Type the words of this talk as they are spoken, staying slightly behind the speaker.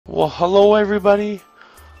Well, hello everybody.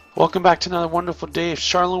 Welcome back to another wonderful day of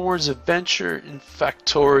Sharlen Ward's adventure in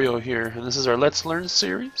Factorio here. And this is our Let's Learn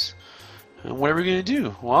series. And what are we going to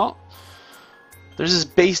do? Well, there's this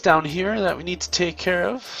base down here that we need to take care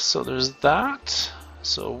of. So there's that.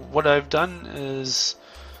 So what I've done is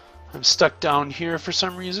I'm stuck down here for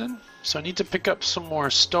some reason. So I need to pick up some more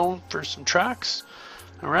stone for some tracks.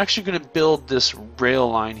 And we're actually going to build this rail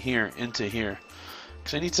line here into here.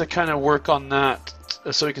 Because I need to kind of work on that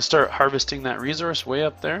so we can start harvesting that resource way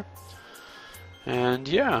up there. And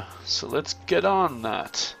yeah, so let's get on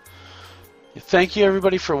that. Thank you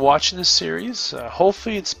everybody for watching this series.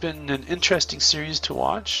 Hopefully it's been an interesting series to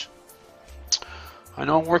watch. I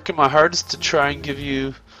know I'm working my hardest to try and give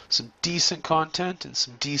you some decent content and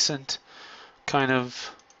some decent kind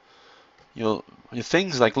of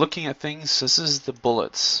things like looking at things. This is the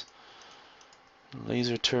bullets,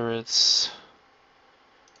 laser turrets.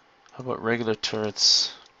 How about regular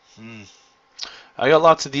turrets? I got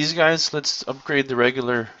lots of these guys. Let's upgrade the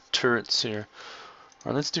regular turrets here.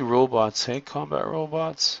 Or let's do robots. Hey, combat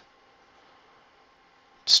robots.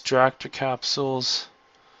 Distractor capsules.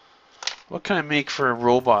 What can I make for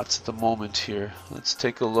robots at the moment here? Let's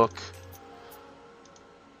take a look.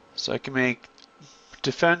 So I can make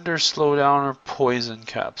defender, slowdown, or poison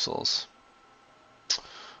capsules.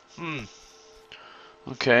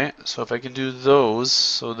 Okay, so if I can do those,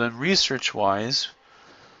 so then research-wise,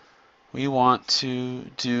 we want to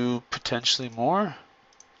do potentially more.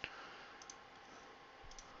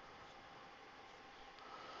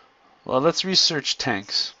 Well, let's research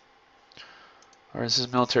tanks. Or this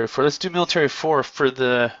is military 4. Let's do military 4 for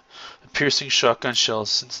the piercing shotgun shells,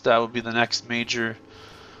 since that would be the next major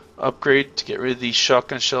upgrade to get rid of these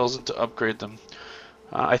shotgun shells and to upgrade them.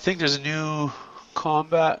 I think there's a new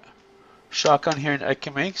combat shotgun here I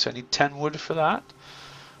can make, so I need 10 wood for that.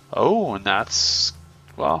 Oh, and that's,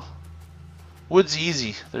 well, wood's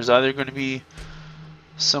easy. There's either going to be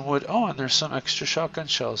some wood. Oh, and there's some extra shotgun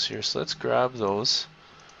shells here, so let's grab those.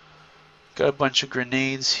 Got a bunch of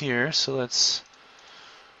grenades here, so let's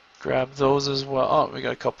grab those as well. Oh, we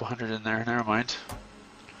got a couple hundred in there, never mind.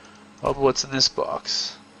 Oh, but what's in this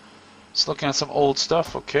box? Just looking at some old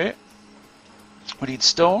stuff. Okay, we need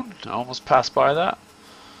stone. I almost passed by that.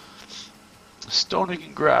 The stone we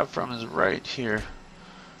can grab from is right here,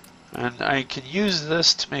 and I can use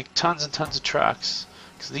this to make tons and tons of tracks,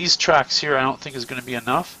 because these tracks here I don't think is going to be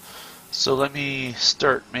enough, so let me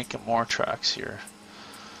start making more tracks here.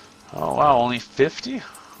 Oh wow, only 50?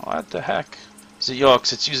 What the heck? Is it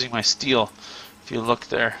yolks? It's using my steel, if you look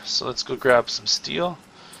there. So let's go grab some steel.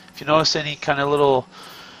 If you notice any kind of little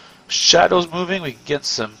shadows moving, we can get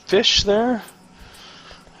some fish there.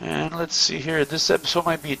 And let's see here, this episode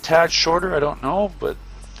might be a tad shorter, I don't know, but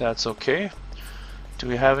that's okay. Do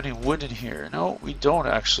we have any wood in here? No, we don't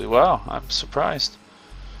actually. Wow, I'm surprised.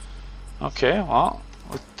 Okay, well,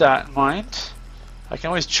 with that in mind, I can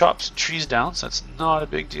always chop some trees down, so that's not a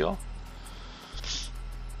big deal.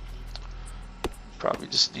 Probably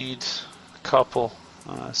just need a couple.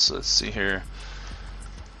 So let's see here.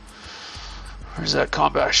 Where's that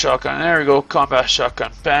combat shotgun? There we go, combat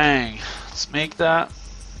shotgun. Bang! Let's make that.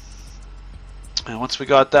 And once we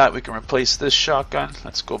got that, we can replace this shotgun.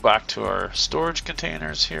 Let's go back to our storage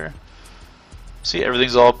containers here. See,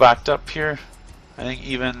 everything's all backed up here. I think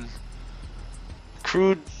even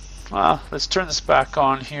crude. Let's turn this back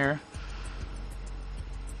on here.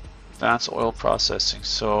 Advanced oil processing.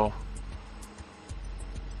 So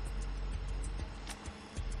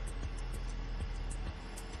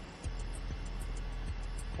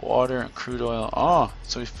water and crude oil. Oh,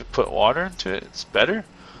 so if we put water into it, it's better?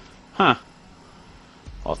 Huh.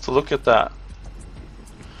 I'll have to look at that.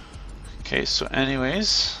 Okay, so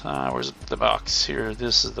anyways, where's the box? Here,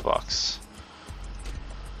 this is the box.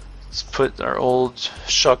 Let's put our old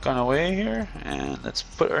shotgun away here, and let's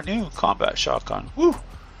put our new combat shotgun. Woo!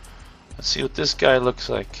 Let's see what this guy looks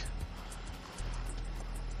like.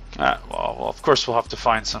 Well, of course we'll have to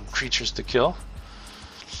find some creatures to kill.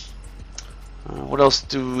 What else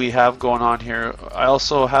do we have going on here? I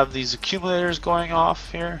also have these accumulators going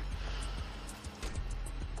off here.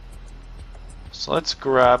 So let's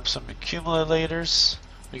grab some accumulators.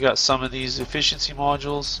 We got some of these efficiency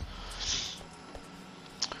modules.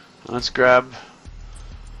 Let's grab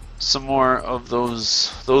some more of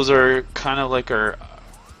those. Those are kind of like our,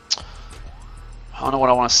 I don't know what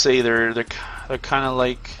I want to say. They're kind of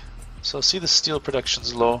like, so see the steel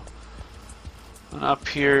production's low. And up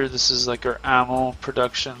here, this is like our ammo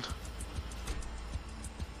production.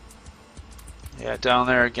 Yeah, down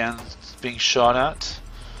there again, it's being shot at.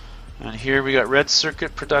 And here we got red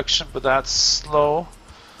circuit production, but that's slow.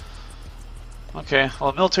 Okay,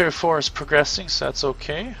 well, military 4 is progressing, so that's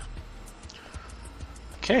okay.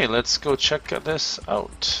 Okay, let's go check this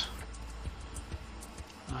out.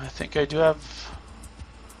 I think I do have...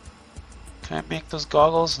 Can I make those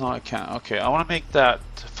goggles? No, I can't. Okay, I want to make that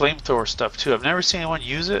flamethrower stuff too. I've never seen anyone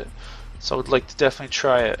use it, so I would like to definitely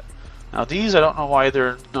try it. Now these, I don't know why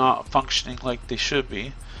they're not functioning like they should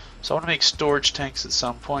be. So I want to make storage tanks at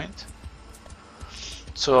some point.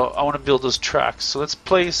 So I want to build those tracks. So let's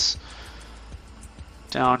place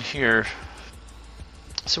down here.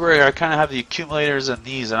 So where I kind of have the accumulators and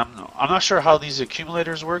these. And I'm not sure how these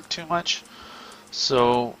accumulators work too much.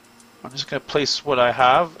 So I'm just going to place what I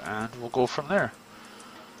have and we'll go from there.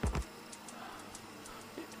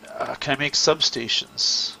 Can I make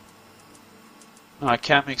substations? No, I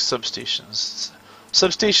can't make substations.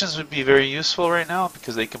 Substations would be very useful right now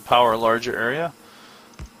because they can power a larger area.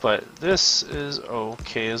 But this is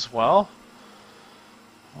okay as well.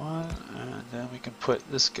 One, and then we can put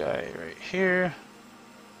this guy right here.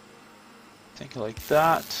 Think like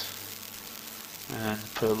that. And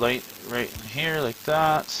put a light right in here like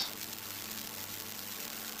that.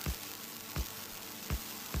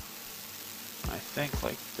 I think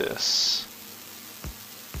like this.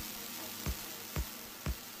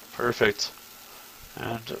 Perfect.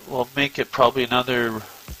 And we'll make it probably another,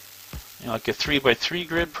 like a 3x3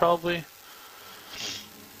 grid probably.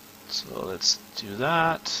 So let's do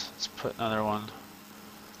that. Let's put another one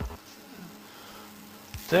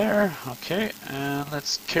there. Okay, and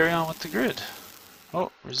let's carry on with the grid.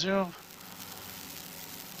 Oh, resume.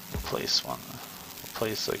 We'll place one. We'll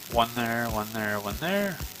place like one there, one there, one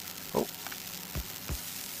there. Oh.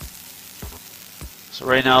 So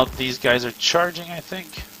right now these guys are charging, I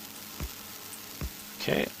think.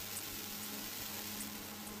 Okay.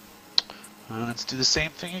 And let's do the same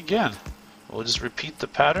thing again. We'll just repeat the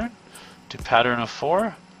pattern. Do pattern of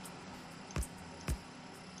 4.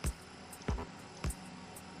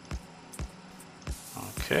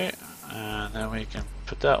 Okay, and then we can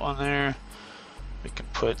put that one there. We can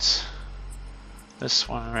put this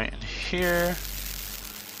one right in here.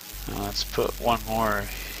 And let's put one more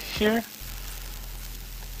here.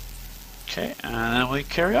 Okay, and then we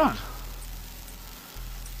carry on.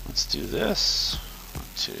 Let's do this. 1,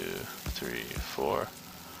 2, 3, 4,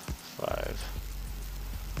 5,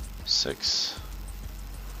 6,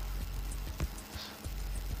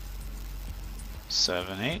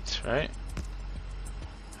 7, 8, right?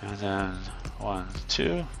 And then 1,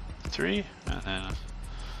 2, 3, and then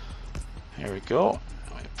here we go.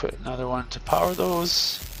 And we put another one to power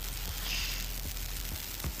those.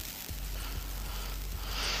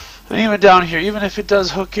 And even down here, even if it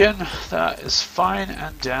does hook in, that is fine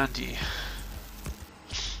and dandy.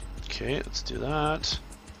 Okay, let's do that.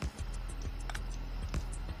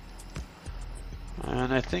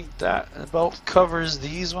 And I think that about covers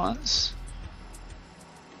these ones.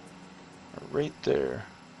 Right there.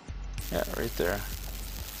 Yeah, right there.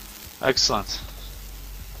 Excellent.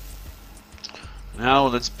 Now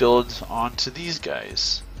let's build onto these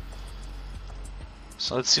guys.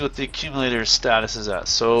 So let's see what the accumulator status is at.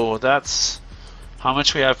 So that's how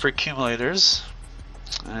much we have for accumulators.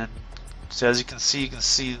 And so as you can see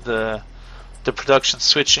the production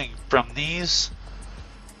switching from these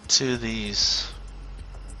to these.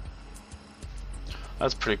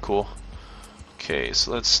 That's pretty cool. Okay,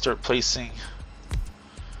 so let's start placing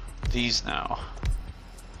these now.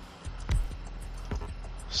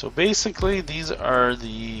 So basically these are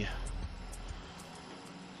the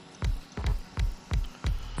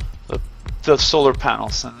solar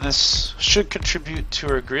panels, and this should contribute to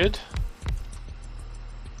our grid.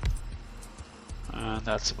 And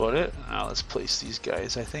that's about it. Now let's place these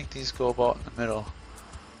guys. I think these go about in the middle.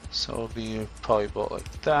 So it'll be probably about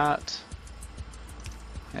like that.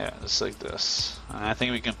 Yeah, just like this. And I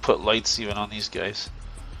think we can put lights even on these guys.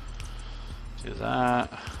 Do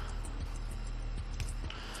that.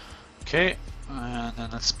 Okay, and then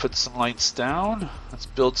let's put some lights down. Let's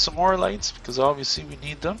build some more lights because obviously we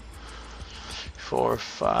need them. 4,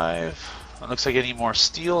 5. It looks like I need more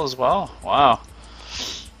steel as well. Wow.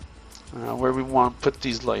 Where we want to put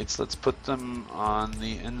these lights, let's put them on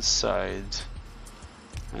the inside.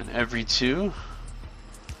 And every 2.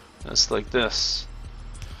 Just like this.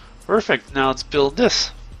 Perfect. Now let's build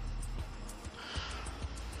this.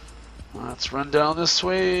 Let's run down this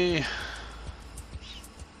way.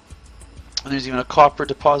 And there's even a copper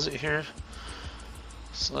deposit here.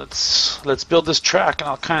 So let's build this track, and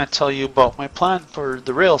I'll kind of tell you about my plan for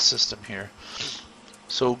the rail system here.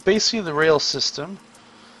 So basically the rail system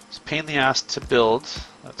is a pain in the ass to build.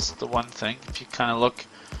 That's the one thing. If you kind of look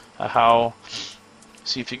at how,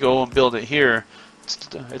 see if you go and build it here,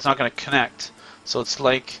 it's not going to connect. So it's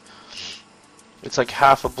like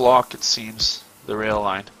half a block, it seems, the rail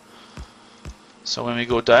line. So when we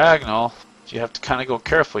go diagonal, you have to kind of go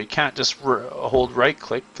careful. You can't just hold right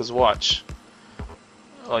click, because watch.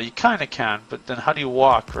 Well, you kind of can, but then how do you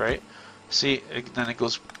walk, right? See, then it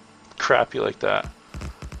goes crappy like that.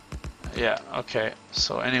 Yeah, okay.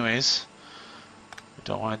 So anyways, we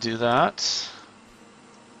don't want to do that.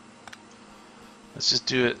 Let's just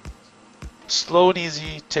do it slow and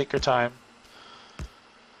easy, take our time.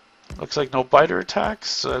 Looks like no biter attacks,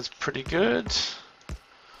 so that's pretty good.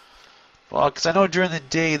 Well, because I know during the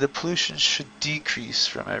day the pollution should decrease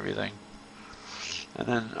from everything. And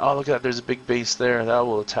then, oh look at that, there's a big base there, that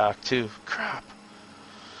will attack too. Crap.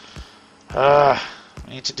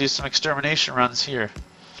 We need to do some extermination runs here.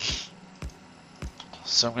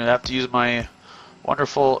 So I'm going to have to use my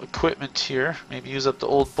wonderful equipment here. Maybe use up the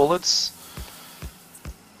old bullets.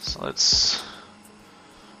 So let's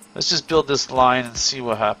just build this line and see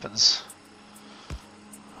what happens.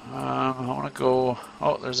 I want to go.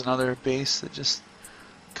 Oh, there's another base that just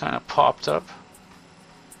kind of popped up.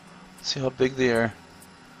 Let's see how big they are.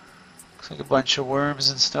 Looks like a bunch of worms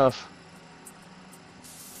and stuff.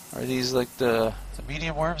 Are these like the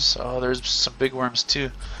medium worms? Oh, there's some big worms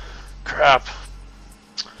too. Crap.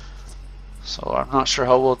 So I'm not sure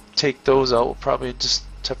how we'll take those out. We'll probably just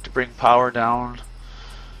have to bring power down.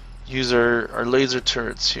 Use our laser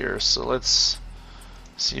turrets here. So let's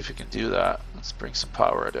see if we can do that. Let's bring some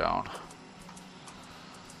power down.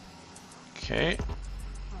 Okay.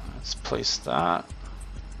 Let's place that.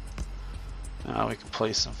 Now we can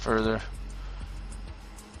place them further.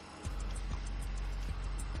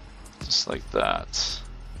 Just like that.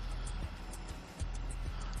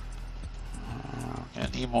 I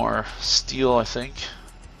need more steel, I think.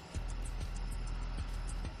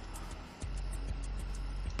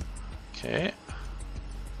 Okay.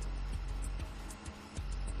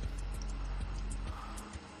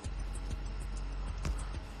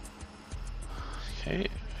 Okay,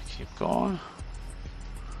 keep going.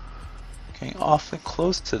 Getting awfully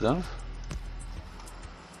close to them.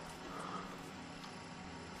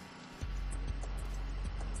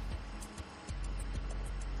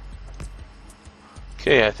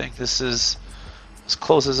 Okay, I think this is as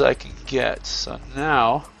close as I can get. So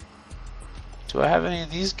now, do I have any of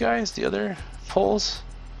these guys, the other poles?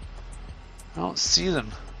 I don't see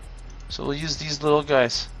them. So we'll use these little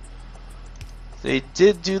guys. They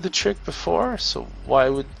did do the trick before, so why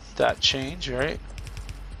would that change, right?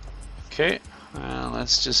 Okay,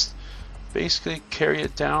 let's just basically carry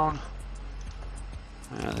it down.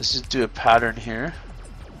 Let's just do a pattern here.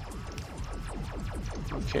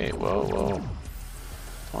 Okay, whoa, whoa.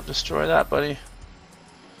 Don't destroy that, buddy.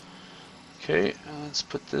 Okay, and let's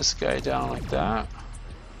put this guy down like that.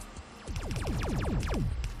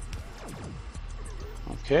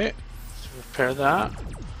 Okay, let's repair that.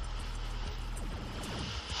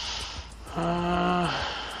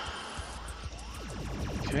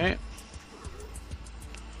 Okay.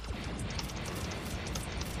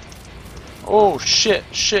 Oh shit,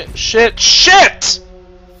 shit, shit, shit!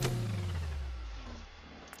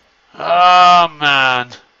 Oh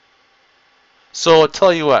man. So I'll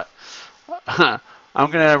tell you what. I'm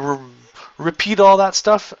gonna repeat all that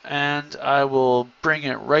stuff and I will bring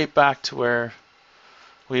it right back to where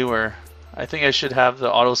we were. I think I should have the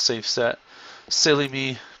autosave set. Silly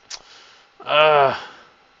me.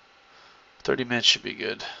 30 minutes should be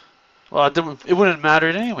good. Well, it wouldn't matter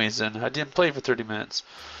anyways then. I didn't play for 30 minutes.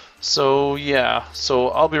 So yeah, so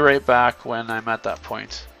I'll be right back when I'm at that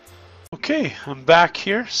point. Okay, I'm back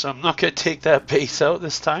here, so I'm not going to take that base out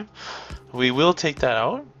this time. We will take that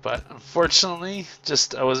out, but unfortunately,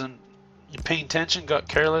 just I wasn't paying attention, got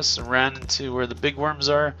careless, and ran into where the big worms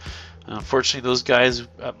are. And unfortunately, those guys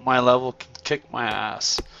at my level can kick my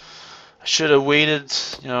ass. I should have waited,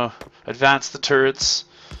 you know, advanced the turrets,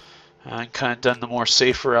 and kind of done the more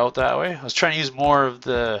safer route that way. I was trying to use more of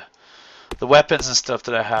the weapons and stuff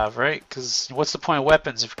that I have, right? Because what's the point of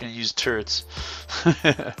weapons if you're going to use turrets?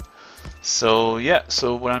 So yeah,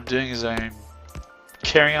 so what I'm doing is I'm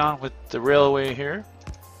carrying on with the railway here,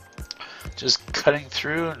 just cutting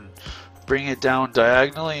through and bringing it down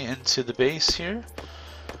diagonally into the base here.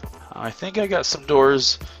 I think I got some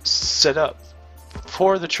doors set up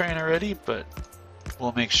for the train already, but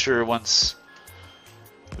we'll make sure once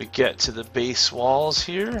we get to the base walls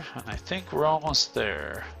here, and I think we're almost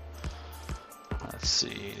there. Let's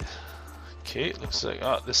see. Okay, it looks like,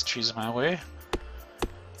 oh, this tree's in my way.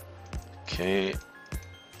 Okay.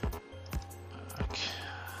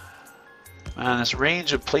 Man, this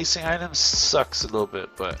range of placing items sucks a little bit,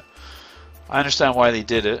 but I understand why they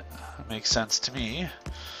did it. It makes sense to me.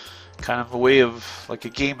 kind of a way of like a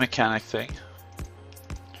game mechanic thing.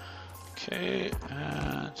 Okay,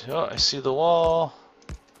 and oh, I see the wall.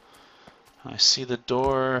 I see the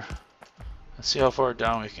door. Let's see how far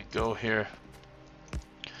down we can go here.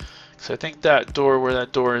 So I think that door, where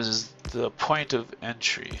that door is the point of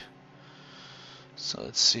entry. So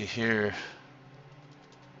let's see here.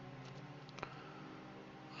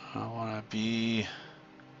 I want to be,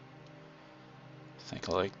 I think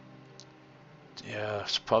like, yeah,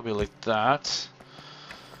 it's probably like that.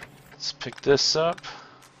 Let's pick this up.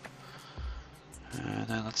 And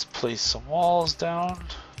then let's place some walls down.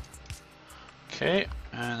 Okay,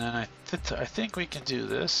 and then I think we can do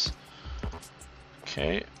this.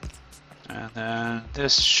 Okay, and then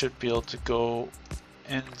this should be able to go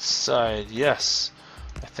inside. Yes,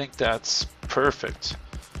 I think that's perfect.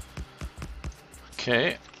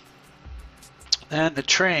 Okay, and the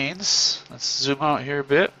trains, let's zoom out here a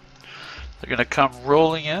bit. They're gonna come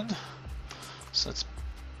rolling in. So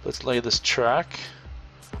let's lay this track.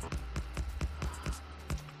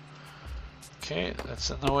 Okay, that's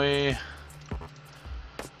in the way.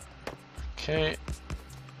 Okay,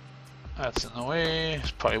 that's in the way.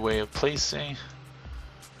 It's probably a way of placing.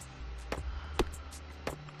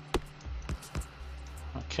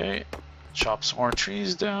 Okay, chop some more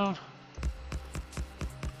trees down.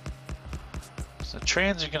 So the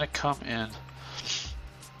trains are gonna come in.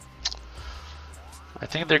 I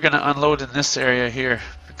think they're gonna unload in this area here,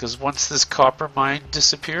 because once this copper mine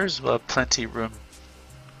disappears, we'll have plenty of room.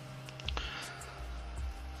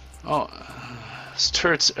 Oh, this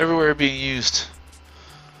turret's everywhere being used.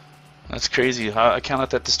 That's crazy. I can't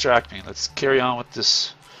let that distract me. Let's carry on with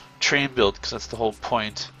this train build, because that's the whole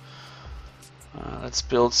point. Let's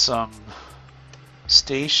build some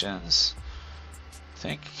stations. I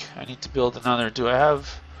think I need to build another. Do I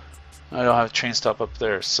have? I don't have a train stop up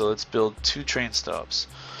there, so let's build 2 train stops.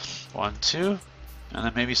 1, 2, and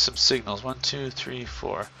then maybe some signals. 1, 2, 3,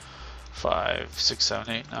 4, 5, 6,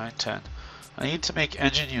 7, 8, 9, 10. I need to make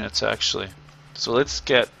engine units actually. So let's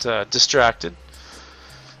get distracted.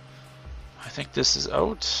 I think this is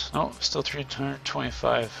out. No, still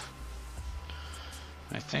 325.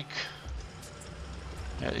 I think,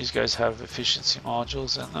 yeah, these guys have efficiency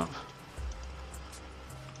modules in them.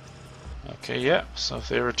 Okay, yeah, so if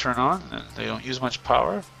they return on, then they don't use much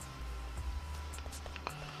power.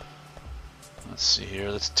 Let's see here,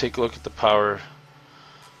 let's take a look at the power.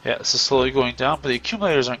 Yeah, this is slowly going down, but the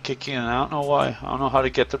accumulators aren't kicking in. I don't know why. I don't know how to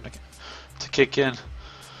get them to kick in.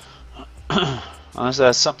 Unless that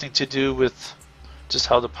has something to do with just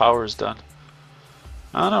how the power is done.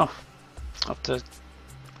 I don't know. I'll have to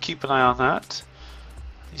keep an eye on that.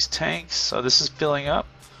 These tanks, so this is filling up.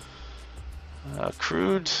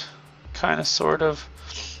 Crude, kind of, sort of.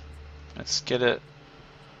 Let's get it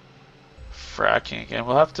fracking again.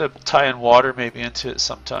 We'll have to tie in water maybe into it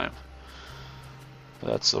sometime.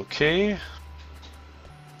 But that's okay.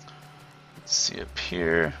 Let's see up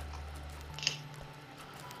here.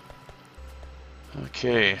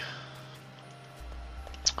 Okay.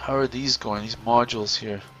 How are these going? These modules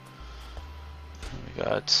here. We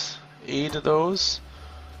got 8 of those.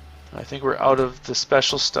 I think we're out of the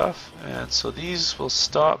special stuff, and so these will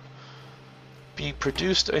stop being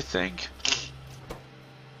produced, I think.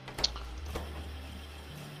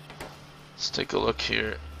 Let's take a look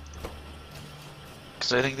here,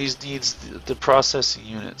 because I think these needs the processing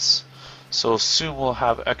units. So soon we'll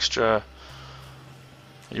have extra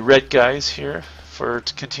red guys here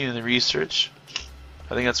to continue the research.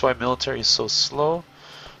 I think that's why military is so slow.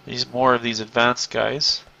 There's more of these advanced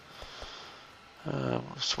guys. So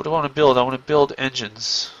what do I want to build? I want to build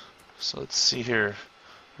engines. So let's see here.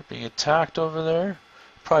 We're being attacked over there.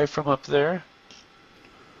 Probably from up there.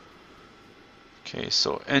 Okay,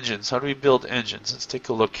 so engines. How do we build engines? Let's take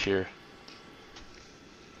a look here.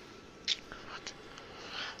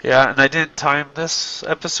 Yeah, and I didn't time this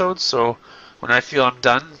episode, so when I feel I'm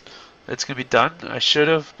done, it's going to be done. I should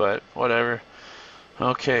have, but whatever.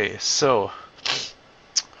 Okay, so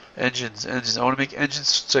engines. I want to make engines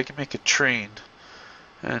so I can make a train.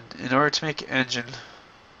 And in order to make an engine,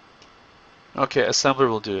 okay, assembler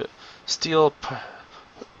will do it. Steel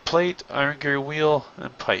plate, iron gear wheel,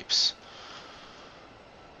 and pipes.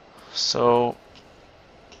 So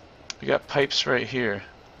we got pipes right here.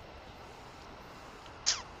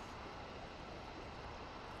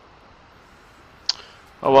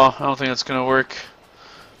 Oh well, I don't think that's gonna work.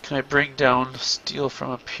 Can I bring down steel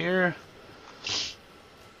from up here?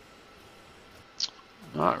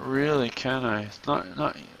 Not really, can I?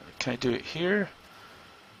 Not. Can I do it here?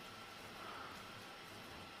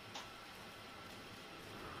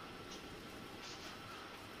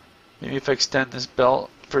 Maybe if I extend this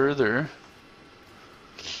belt further.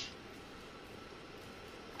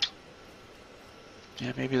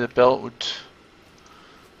 Yeah, maybe the belt would.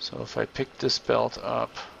 So if I pick this belt up,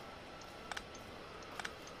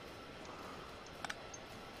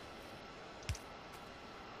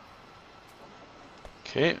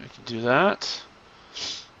 okay, we can do that.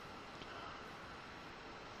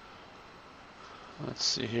 Let's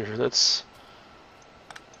see here. Let's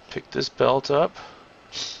pick this belt up.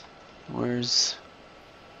 Where's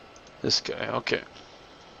this guy? Okay.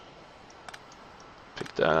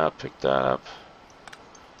 Pick that up, pick that up.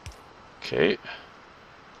 Okay.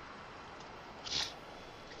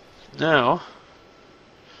 Now,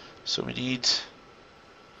 so we need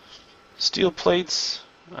steel plates,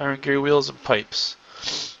 iron gear wheels, and pipes.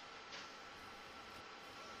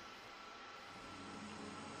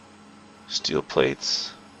 Steel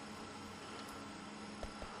plates.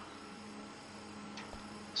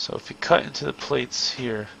 So if you cut into the plates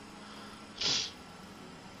here,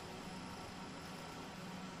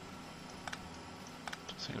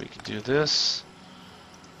 I think we can do this.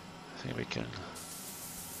 I think we can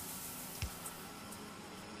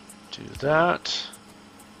do that.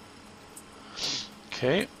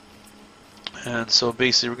 Okay. And so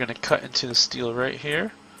basically we're going to cut into the steel right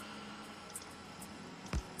here.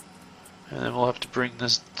 And then we'll have to bring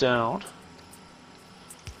this down.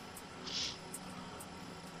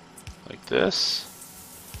 Like this.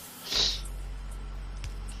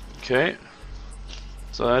 Okay.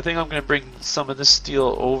 So I think I'm going to bring some of this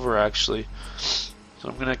steel over actually. So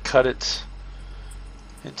I'm going to cut it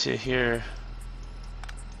into here.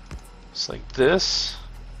 Just like this.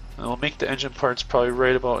 And we'll make the engine parts probably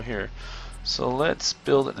right about here. So let's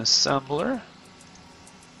build an assembler.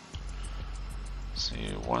 See,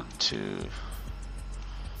 1, 2,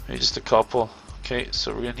 maybe just a couple. Okay,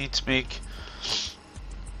 so we're going to need to make,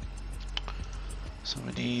 so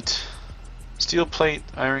we need steel plate,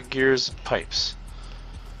 iron gears, and pipes.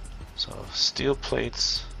 So steel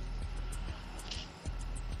plates,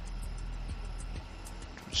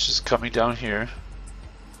 which is coming down here.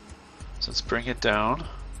 So let's bring it down.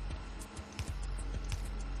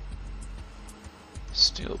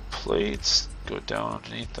 Steel plates go down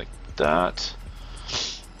underneath like that.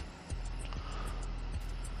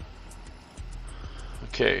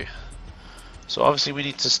 Okay, so obviously we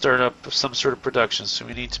need to start up some sort of production, so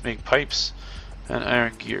we need to make pipes and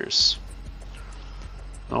iron gears.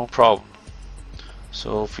 No problem.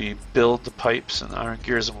 So if we build the pipes and iron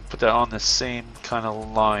gears, and we'll put that on the same kind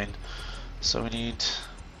of line. So we need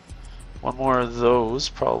one more of those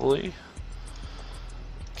probably.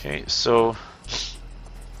 Okay, so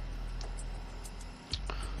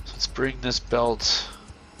let's bring this belt.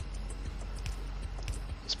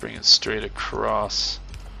 Let's bring it straight across.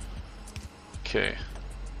 Okay,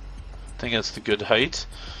 I think that's the good height.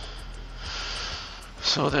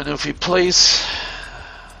 So then if we place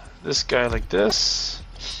this guy like this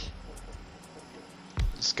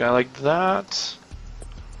guy like that,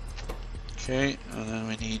 okay, and then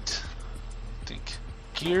we need, I think,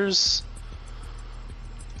 gears.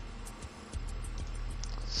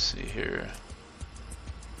 Let's see here.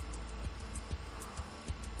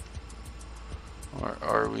 Or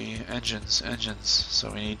are we engines?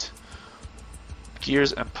 So we need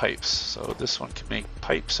gears and pipes. So this one can make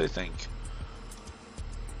pipes, I think.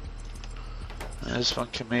 And this one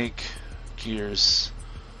can make gears.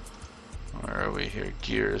 Where are we here?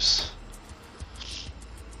 Gears.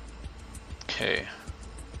 Okay.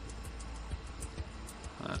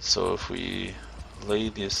 And so if we lay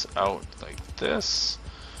this out like this,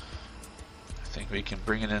 I think we can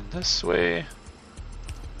bring it in this way.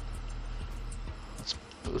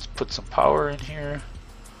 Let's put some power in here.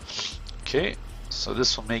 Okay, so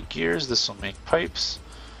this will make gears, this will make pipes.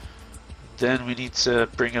 Then we need to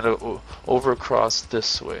bring it over across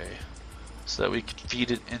this way so that we can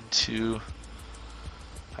feed it into,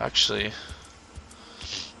 actually,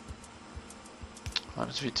 how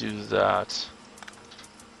does we do that?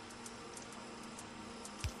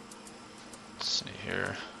 Let's see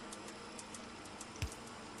here.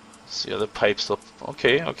 See other pipes.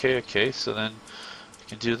 Okay. So then we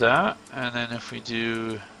can do that, and then if we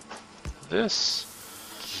do this,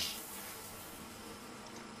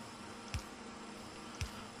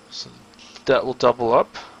 so that will double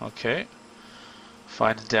up. Okay,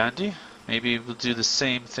 fine and dandy. Maybe we'll do the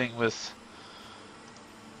same thing with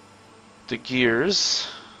the gears.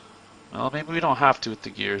 Well, maybe we don't have to with the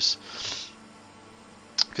gears,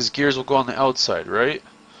 because gears will go on the outside, right?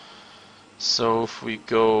 So if we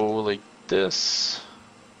go like this,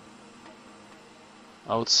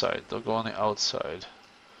 outside, they'll go on the outside.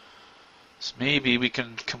 So maybe we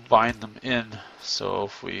can combine them in. So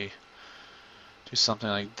if we do something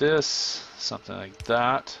like this, something like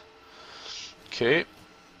that. Okay,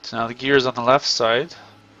 so now the gear is on the left side.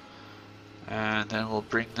 And then we'll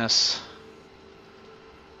bring this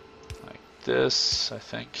like this, I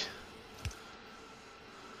think.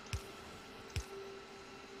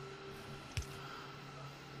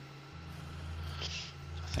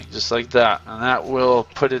 I think just like that. And that will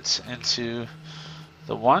put it into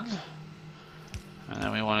the one. And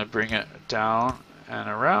then we want to bring it down and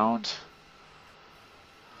around.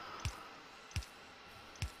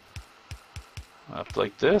 Up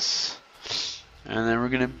like this. And then we're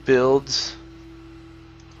going to build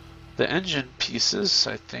the engine pieces,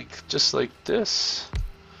 I think, just like this.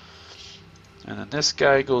 And then this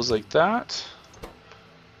guy goes like that.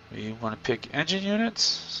 We want to pick engine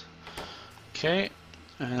units. Okay.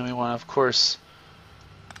 And then we want to, of course,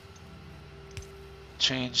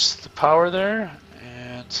 change the power there.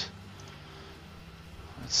 And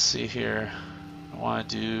let's see here. I want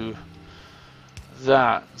to do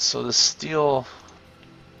that. So the steel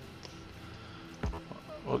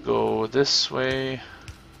will go this way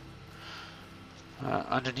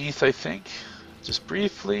underneath, I think, just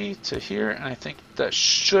briefly to here, and I think that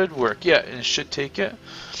should work. Yeah, it should take it.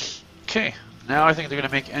 Okay, now I think they're going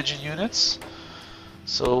to make engine units.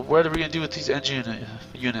 So what are we going to do with these engine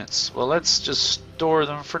units? Well, let's just store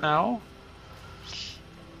them for now.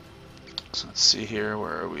 So let's see here,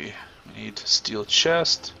 where are we? We need steel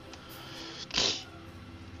chest.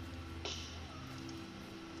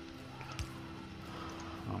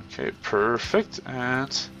 Okay, perfect.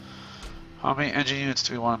 And how many engine units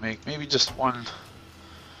do we want to make? Maybe just one.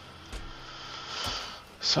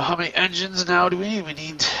 So how many engines now do we need? We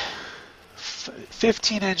need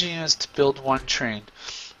 15 engine units to build one train,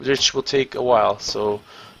 which will take a while. So,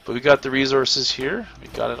 but we got the resources here. We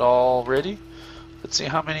got it all ready. Let's see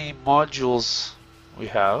how many modules we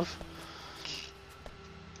have.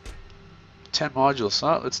 10 modules.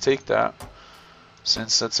 Oh, let's take that,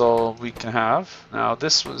 since that's all we can have. Now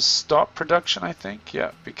this was stop production, I think.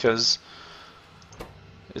 Yeah, because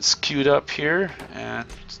it's queued up here and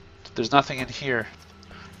there's nothing in here.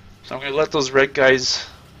 So I'm going to let those red guys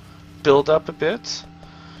build up a bit.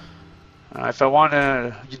 If I want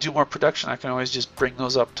to do more production, I can always just bring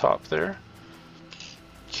those up top there.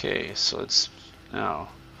 Okay, so it's now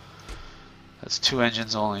that's 2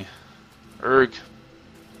 engines only. Erg.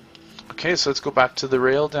 Okay, so let's go back to the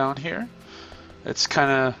rail down here. Let's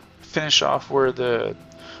kind of finish off where the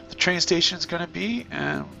train station is going to be,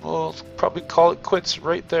 and we'll probably call it quits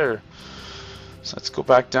right there. So let's go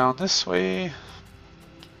back down this way.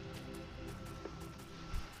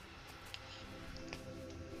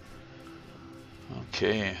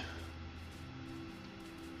 Okay.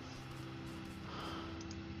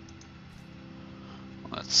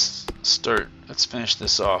 Let's finish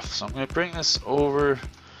this off. So I'm going to bring this over.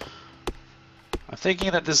 I'm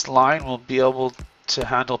thinking that this line will be able to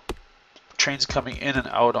handle trains coming in and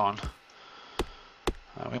out on.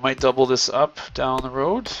 We might double this up down the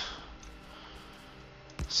road.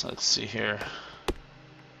 So let's see here.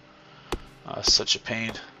 Such a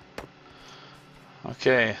pain.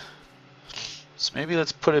 Okay. So maybe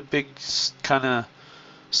let's put a big kind of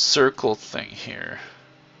circle thing here.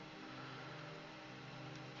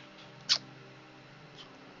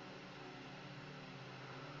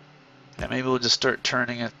 Yeah, maybe we'll just start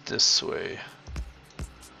turning it this way.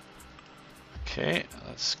 Okay,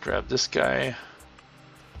 let's grab this guy.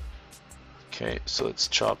 Okay, so let's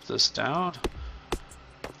chop this down.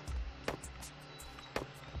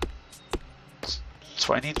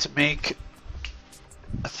 So I need to make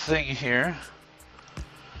a thing here.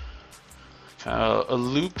 Kind of a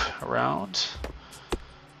loop around.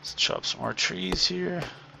 Let's chop some more trees here.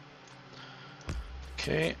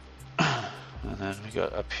 Okay, and then we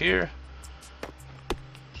got up here.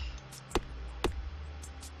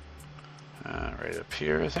 Right up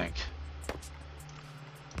here, I think.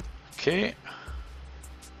 Okay.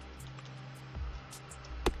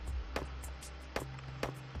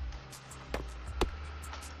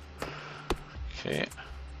 Okay.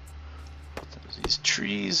 These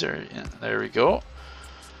trees are in. There we go.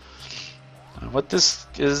 And what this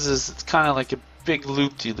is it's kind of like a big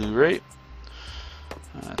loop-de-loo, right?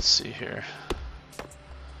 Let's see here.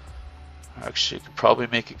 Actually, I could probably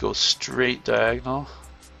make it go straight diagonal.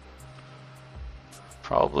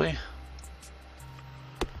 Probably.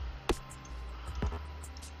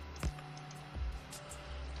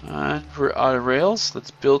 And we're out of rails.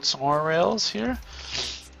 Let's build some more rails here.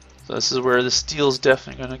 So this is where the steel is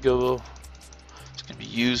definitely going to go. It's going to be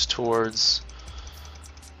used towards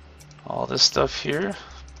all this stuff here.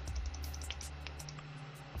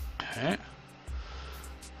 Okay.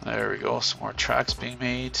 There we go. Some more tracks being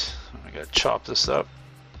made. We gotta chop this up.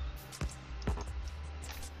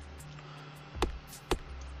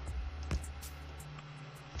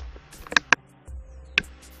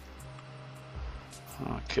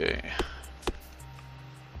 Okay.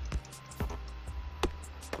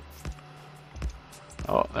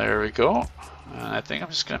 Oh, there we go. And I think I'm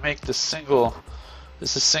just gonna make this single.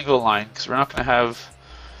 This is a single line because we're not gonna have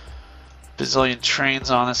a bazillion trains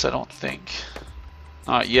on this. I don't think.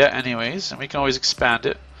 Not yet, anyways. And we can always expand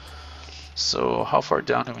it. So how far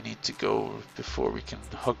down do we need to go before we can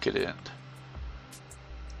hook it in?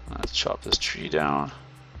 Let's chop this tree down.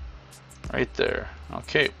 Right there.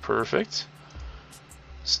 Okay, perfect.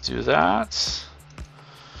 Let's do that.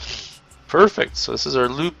 Perfect. So this is our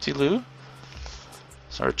loop-de-loop.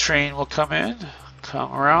 So our train will come in,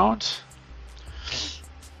 come around.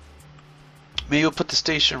 Maybe we'll put the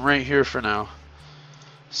station right here for now.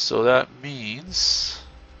 So that means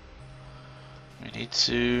we need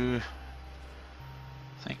to,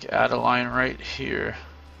 I think, add a line right here.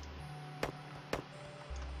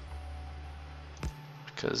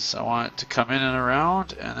 Because I want it to come in and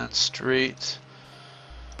around and then straight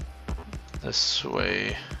this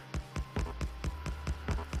way.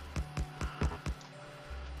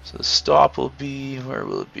 So the stop will be, where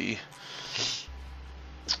will it be?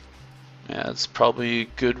 Yeah, it's probably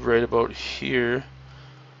good right about here.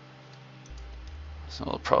 So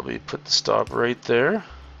we'll probably put the stop right there.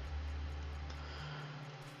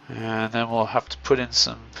 And then we'll have to put in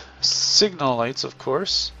some signal lights, of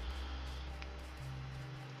course.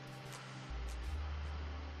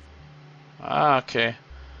 Ah, okay.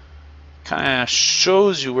 Kind of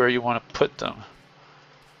shows you where you want to put them.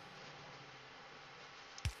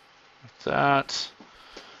 Like that.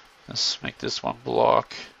 Let's make this one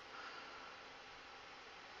block.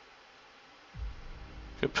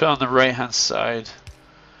 Could put on the right hand side.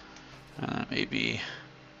 And then maybe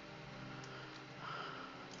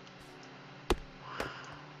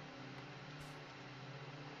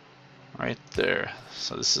right there.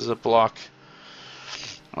 So this is a block.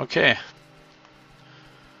 Okay.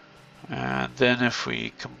 And then if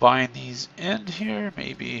we combine these in here,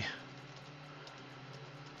 maybe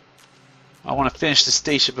I want to finish the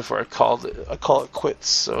station before I call it quits.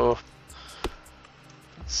 So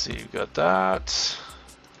let's see, we got that.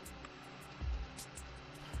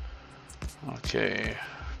 Okay,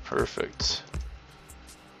 perfect.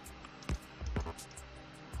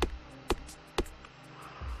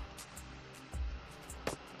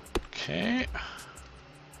 Okay.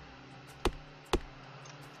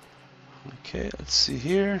 Okay, let's see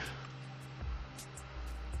here.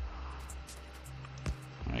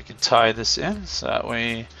 We can tie this in so that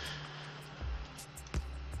way.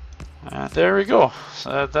 And there we go.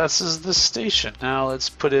 So this is the station. Now let's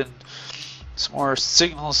put in some more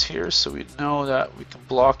signals here so we know that we can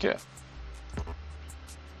block it.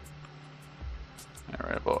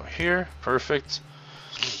 Right about here. Perfect.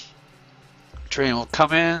 Train will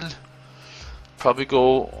come in. Probably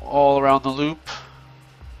go all around the loop.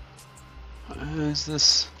 Is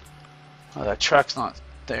this? Oh, that track's not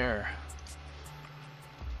there.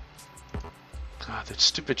 God, that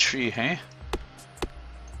stupid tree, hey?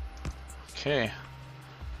 Okay.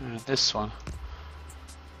 And this one.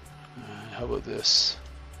 And how about this?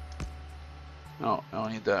 No, I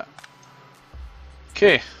don't need that.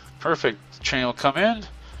 Okay, perfect. The train will come in.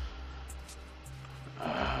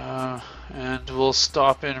 And we'll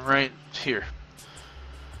stop in right here.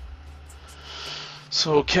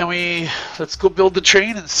 So can we, let's go build the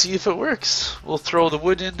train and see if it works. We'll throw the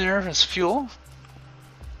wood in there as fuel.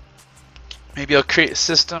 Maybe I'll create a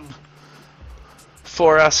system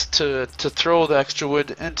for us to throw the extra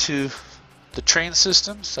wood into the train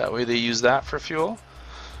systems. That way they use that for fuel.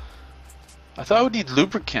 I thought I would need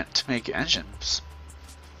lubricant to make engines.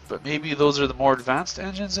 But maybe those are the more advanced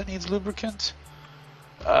engines that need lubricant.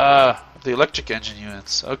 The electric engine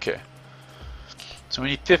units. Okay. So we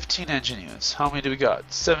need 15 engine units. How many do we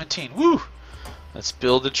got? 17. Woo! Let's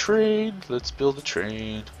build a train. Let's build a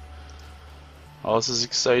train. Oh, this is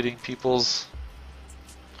exciting, peoples.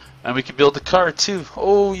 And we can build a car too.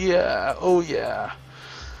 Oh yeah, oh yeah.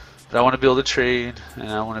 But I want to build a train, and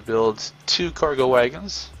I want to build 2 cargo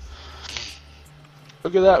wagons.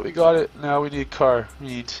 Look at that, we got it. Now we need a car. We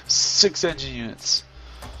need 6 engine units.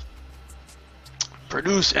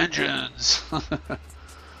 Produce engines.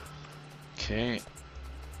 Okay.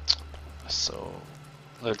 So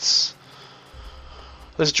let's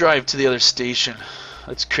drive to the other station.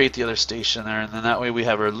 Let's create the other station there, and then that way we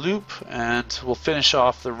have our loop, and we'll finish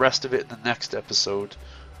off the rest of it in the next episode.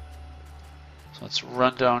 So let's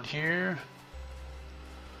run down here.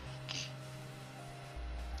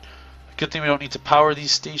 Good thing we don't need to power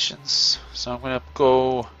these stations. So I'm gonna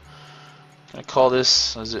call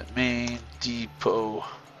this, what is it, main depot.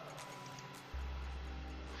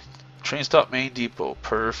 Train stop main depot.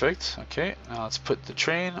 Perfect. Okay, now let's put the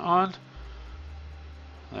train on.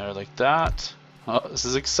 There, like that. Oh, this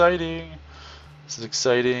is exciting. This is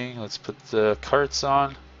exciting. Let's put the carts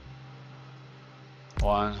on.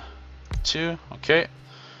 1, 2. Okay.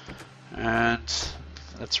 And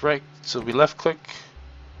that's right. So we left click.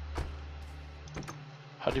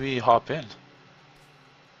 How do we hop in?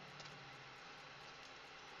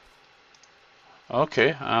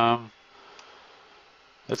 Okay.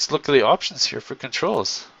 Let's look at the options here for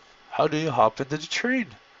controls. How do you hop into the train?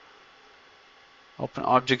 Open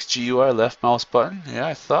objects GUI, left mouse button. Yeah,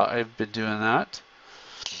 I thought I'd been doing that.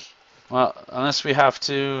 Well, unless we have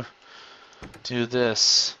to do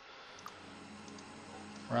this.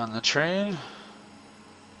 Run the train.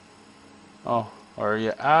 Oh, or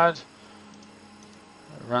you add.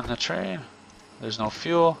 Run the train. There's no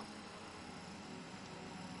fuel.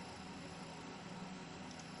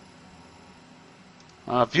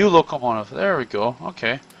 View locomotive. There we go.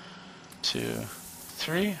 Okay. 2,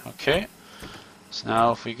 3. Okay. So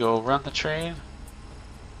now if we go run the train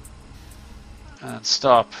and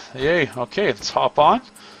stop. Yay. Okay, let's hop on.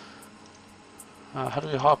 How do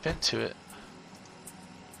we hop into it?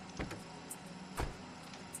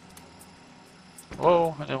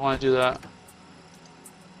 Whoa, I didn't want to do that.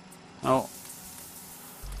 No.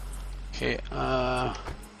 Okay,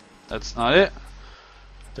 that's not it.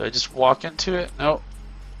 Did I just walk into it? No.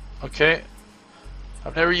 Okay.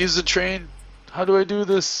 I've never used a train. How do I do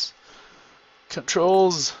this?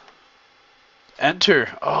 Controls.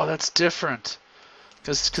 Enter. Oh, that's different.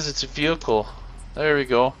 Because it's a vehicle. There we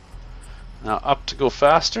go. Now up to go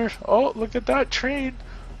faster. Oh, look at that train.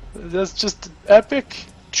 That's just epic.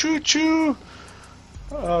 Choo choo.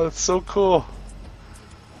 Oh, that's so cool.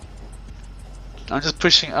 I'm just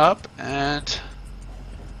pushing up, and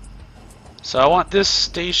so I want this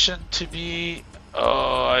station to be,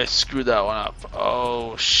 oh, I screwed that one up.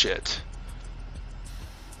 Oh shit.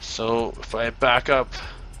 So if I back up,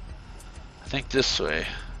 I think this way.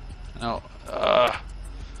 No,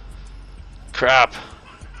 crap.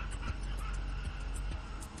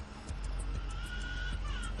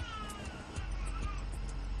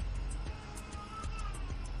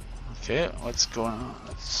 Okay, what's going on?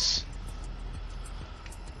 Let's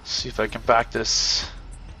see if I can back this.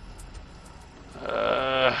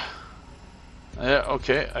 Yeah,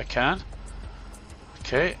 okay, I can.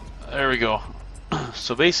 Okay, there we go.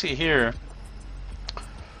 So basically here,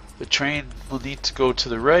 the train will need to go to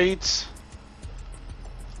the right,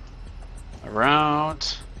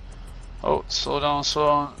 around. Oh, slow down, slow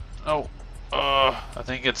down. No, I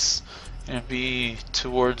think it's gonna be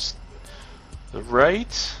towards the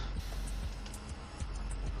right.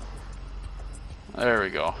 There we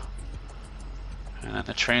go. And then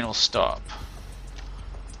the train will stop.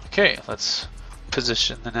 Okay, let's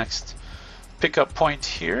position the next pickup point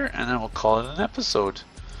here, and then we'll call it an episode.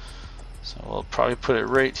 So we'll probably put it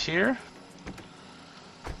right here.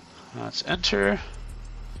 Let's enter.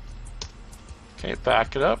 Okay,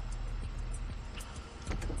 back it up.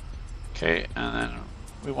 Okay, and then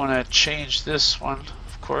we want to change this one,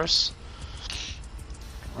 of course.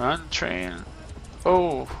 Run train.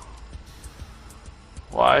 Oh.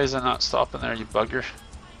 Why is it not stopping there, you bugger?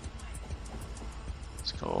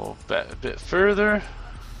 Let's go a bit further.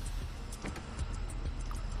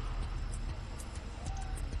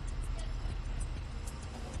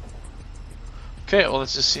 Okay, well,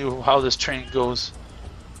 let's just see how this train goes.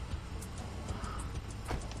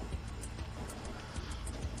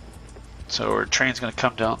 So our train's going to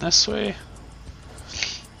come down this way.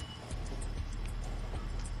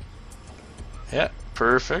 Yeah,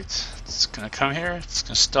 perfect. It's going to come here. It's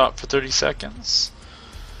going to stop for 30 seconds.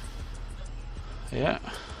 Yeah.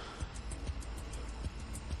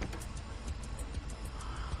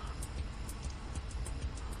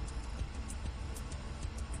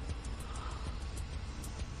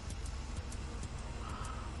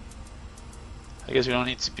 I guess we don't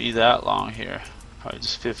need to be that long here. Probably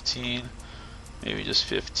just 15. Maybe just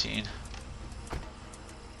 15.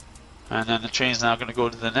 And then the train's now going to go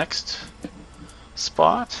to the next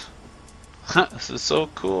spot. This is so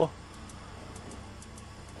cool.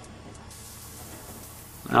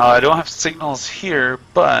 Now I don't have signals here,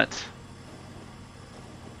 but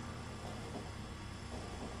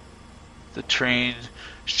the train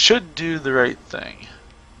should do the right thing.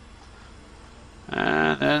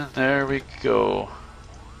 And then there we go.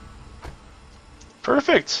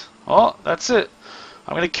 Perfect. Well, that's it.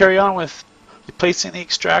 I'm going to carry on with replacing the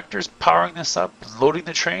extractors, powering this up, loading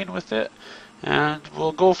the train with it, and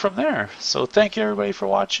we'll go from there. So thank you everybody for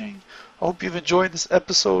watching. I hope you've enjoyed this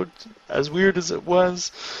episode, as weird as it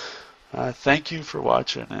was. Thank you for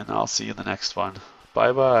watching, and I'll see you in the next one.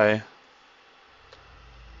 Bye bye.